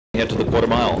head to the quarter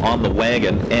mile on the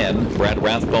wagon, and Brad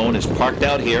Rathbone is parked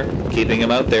out here. Keeping him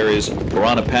out there is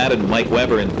Piranha Pat and Mike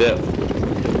Weber in fifth,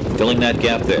 filling that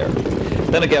gap there.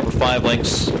 Then a gap of 5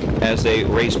 lengths as they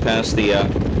race past the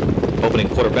opening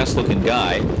quarter. Best Looking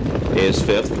Guy is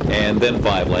fifth, and then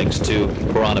 5 lengths to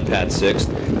Piranha Pat sixth,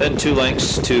 then 2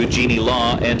 lengths to Genie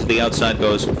Law, and to the outside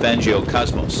goes Fangio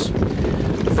Cosmos.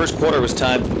 The first quarter was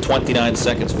timed 29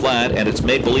 seconds flat, and it's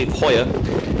Make Believe Hoya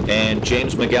and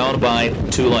James McGowan by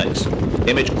 2 lengths.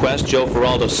 Image Quest, Joe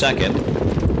Faraldo second.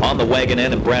 On the wagon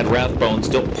end, and Brad Rathbone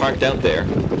still parked out there.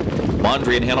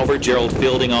 Mondrian Hanover, Gerald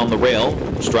Fielding on the rail,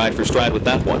 stride for stride with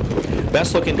that one.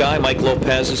 Best Looking Guy, Mike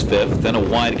Lopez is fifth, then a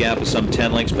wide gap of some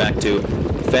 10 lengths back to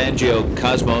Fangio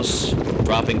Cosmos.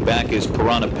 Dropping back is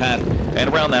Piranha Pat,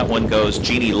 and around that one goes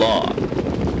Genie Law.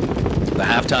 The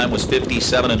halftime was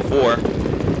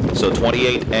 57-4, so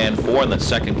 28-4 in the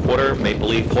second quarter. Make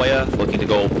Believe Hoya looking to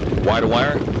go wire to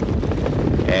wire,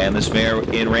 and this mare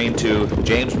in rein to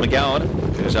James McGowan,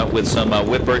 who's out with some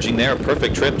whip urging there. A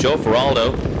perfect trip. Joe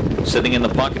Faraldo sitting in the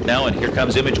pocket now, and here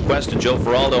comes Image Quest and Joe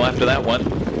Faraldo after that one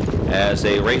as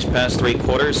they race past 3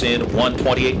 quarters in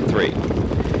 1:28.3.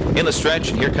 In the stretch,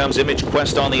 and here comes Image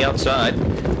Quest on the outside.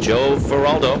 Joe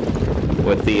Faraldo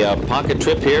with the pocket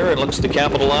trip here, and looks to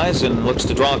capitalize and looks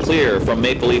to draw clear from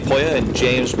Make Believe Hoya and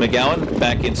James McGowan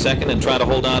back in second and try to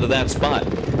hold on to that spot.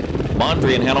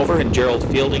 Mondrian Hanover and Gerald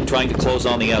Fielding trying to close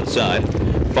on the outside,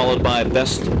 followed by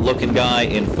Best Looking Guy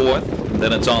in fourth.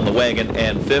 Then it's on the wagon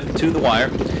and fifth to the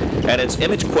wire, and it's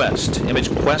Image Quest.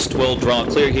 Image Quest will draw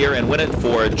clear here and win it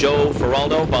for Joe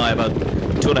Faraldo by about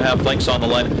 2.5 lengths on the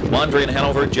line. Mondrian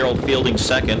Hanover, Gerald Fielding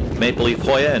second, Make Believe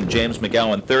Hoya and James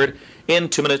McGowan third in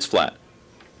 2 minutes flat.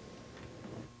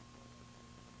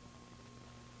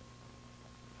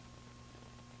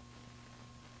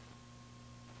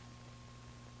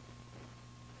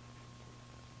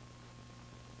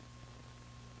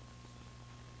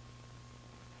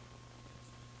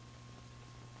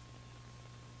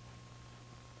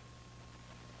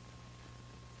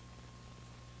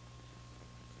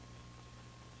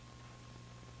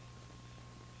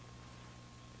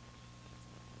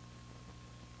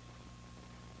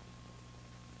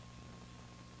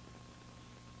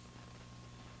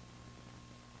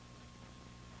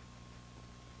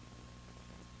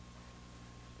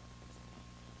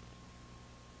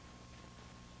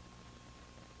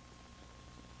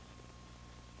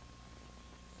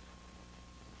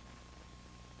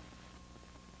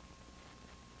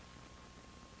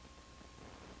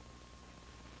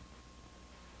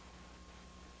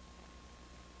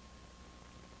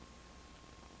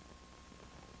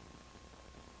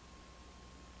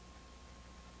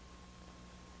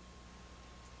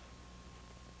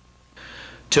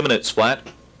 Two minutes flat,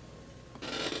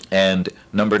 and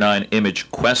number 9 Image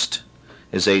Quest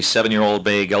is a 7-year-old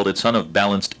bay gelded son of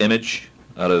Balanced Image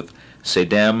out of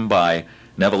Sedem by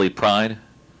Neville Pride,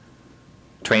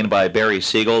 trained by Barry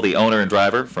Siegel, the owner and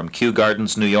driver from Kew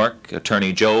Gardens, New York.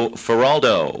 Attorney Joe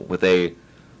Faraldo with a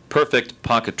perfect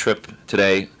pocket trip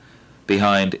today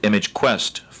behind Image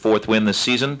Quest. 4th win this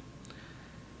season,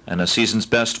 and a season's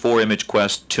best for Image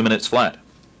Quest, 2 minutes flat.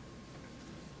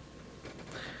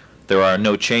 There are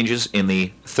no changes in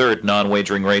the 3rd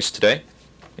non-wagering race today.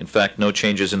 In fact, no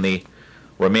changes in the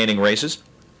remaining races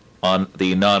on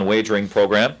the non-wagering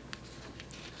program.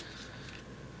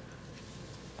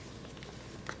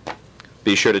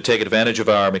 Be sure to take advantage of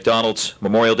our McDonald's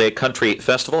Memorial Day Country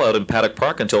Festival out in Paddock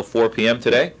Park until 4 p.m.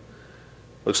 today.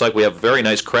 Looks like we have a very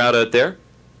nice crowd out there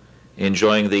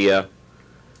enjoying the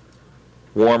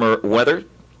warmer weather.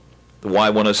 The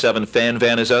Y107 fan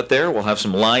van is out there. We'll have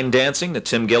some line dancing. The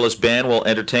Tim Gillis Band will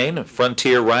entertain. A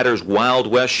Frontier Riders Wild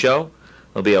West show.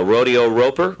 There'll be a rodeo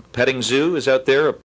roper. Petting zoo is out there.